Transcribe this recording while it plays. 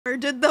Where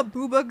did the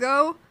booba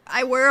go?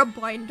 I wear a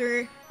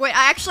binder. Wait,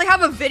 I actually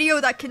have a video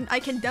that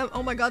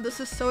oh my god, this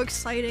is so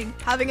exciting.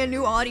 Having a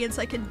new audience,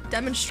 I can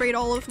demonstrate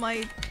all of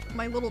my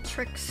little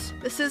tricks.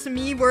 This is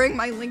me wearing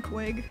my Link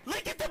wig.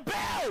 Look at the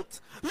belt!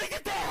 Look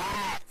at the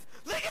hat!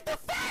 Look at the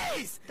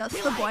face!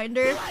 That's the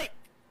binder.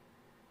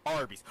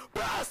 Arby's.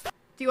 Bro, stop.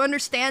 Do you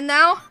understand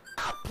now?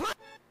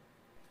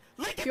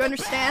 Look at Do you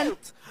understand?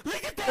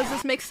 Look at the Does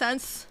this make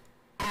sense?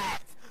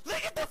 hat!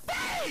 Look at the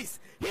face!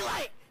 He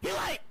like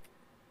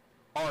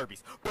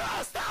Arby's. Bro,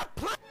 stop.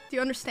 Do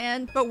you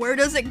understand? But where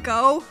does it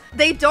go?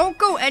 They don't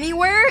go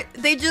anywhere.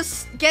 They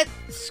just get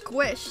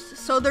squished.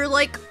 So they're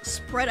like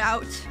spread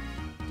out.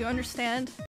 Do you understand?